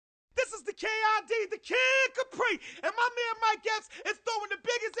KID, the Kid Capri, and my man Mike Epps is throwing the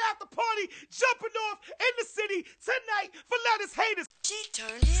biggest after party jumping off in the city tonight for Let Us Haters. She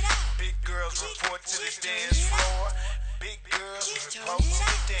turned it out. Big girls report to the dance floor. Big girls report to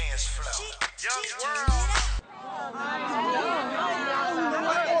the dance floor. Young world.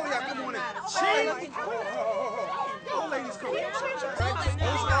 Ladies, come on.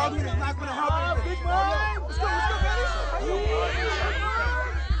 Not gonna help. Big man. Let's go,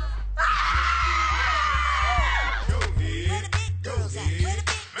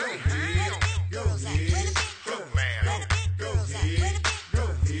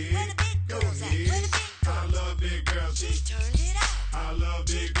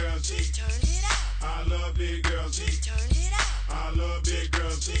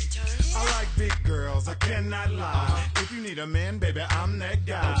 I like big girls, I cannot lie. If you need a man, baby, I'm that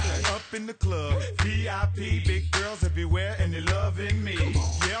guy. Up in the club, VIP, big girls everywhere, and they loving me.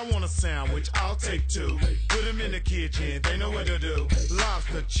 Yeah, I want a sandwich, I'll take two. Put them in the kitchen, they know what to do.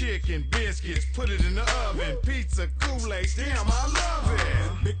 Lobster, chicken, biscuits, put it in the oven. Pizza, Kool-Aid, damn, I love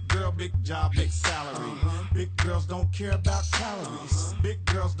it. Big girl, big job, big salary. Big girls don't care about calories. Big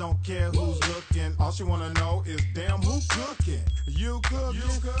girls don't care who's looking. All she wanna know is, damn, who cooking? You cooking,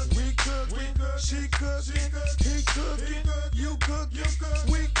 we cooking, she cooking, he cooking, you cooking,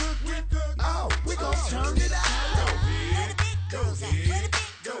 we cooking. Oh, we gon' turn it out. Go ahead, go ahead,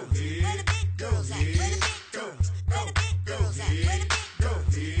 go ahead, go ahead, go ahead, go ahead, go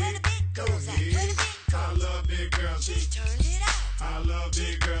ahead. I love big girls. She turned it out. I love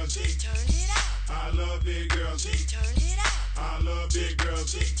big girls. She turned it out. I love big girls. She turned it out. I love big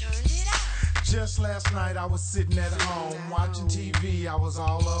girls. She turned it out. Just last night I was sitting at home watching TV, I was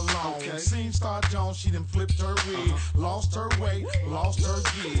all alone. Seen Star Jones, she done flipped her wig, lost her weight, lost her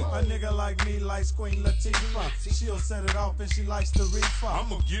gig. A nigga like me likes Queen Latifah. She'll set it off and she likes the reefer.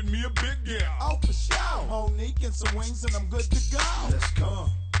 I'ma get me a big girl. Oh, for sure. Monique and some wings and I'm good to go. Let's go.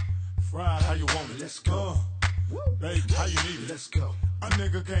 Fried, how you want it? Let's go. Babe, how you need it? Let's go. A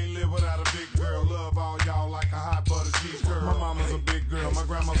nigga can't live without a big girl. Love all y'all like a hot butter cheese girl. My mama's a big girl, my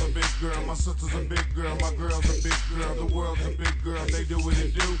grandma's a big girl, my sister's a big girl, my girl's a big girl, the world's a big girl. They do what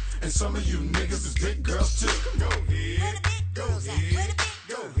they do, and some of you niggas is big girls too. Go ahead, go ahead,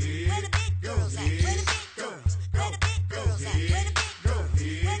 go ahead, go ahead, go ahead, go ahead.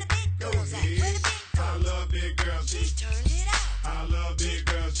 I love big girls. She turned it out. I love big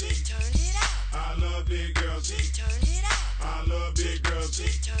girls. She turned it out. I love big girls. She turned it out. I love big girls. She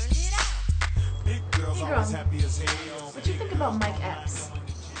turned it out. Big girls hey, always happy as hell. What you think about Mike Epps?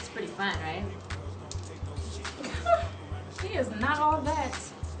 It's pretty fun, right? He is not all that.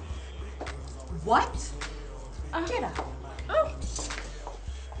 What? Get up. Oh.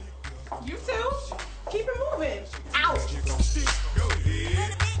 You too? Keep it moving. Ow!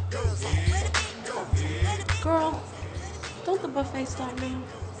 Girl, don't the buffet start now?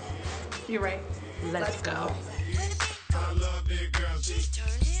 You're right. Let's go. I love big girls. She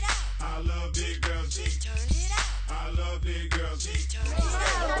turned it out. I love big girls. She turned it out. I love big girls. She turned it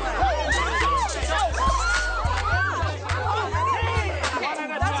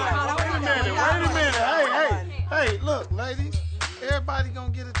Wait a minute. Hey, look, ladies. Everybody gonna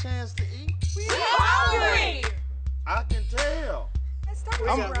get a chance to eat. We hungry! I can tell.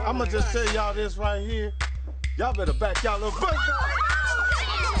 I'm gonna just tell y'all this right here. Y'all better back y'all little butt.